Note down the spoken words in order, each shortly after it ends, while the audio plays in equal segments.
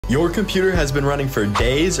Your computer has been running for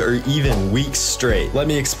days or even weeks straight. Let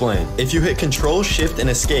me explain. If you hit Control, Shift, and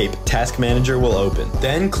Escape, Task Manager will open.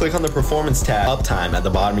 Then click on the Performance tab, Uptime, at the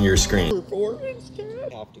bottom of your screen. Performance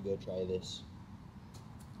tab? I have to go try this.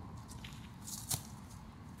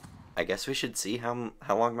 I guess we should see how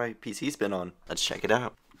long my PC's been on. Let's check it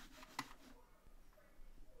out.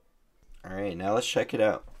 Alright, now let's check it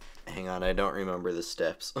out. Hang on, I don't remember the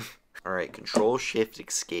steps. Alright, Control, Shift,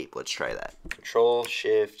 Escape. Let's try that. Control,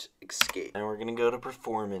 Shift, Escape. And we're gonna go to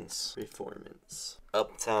Performance.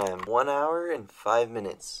 Uptime. 1 hour and 5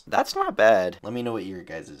 minutes. That's not bad. Let me know what your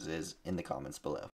guys' is in the comments below.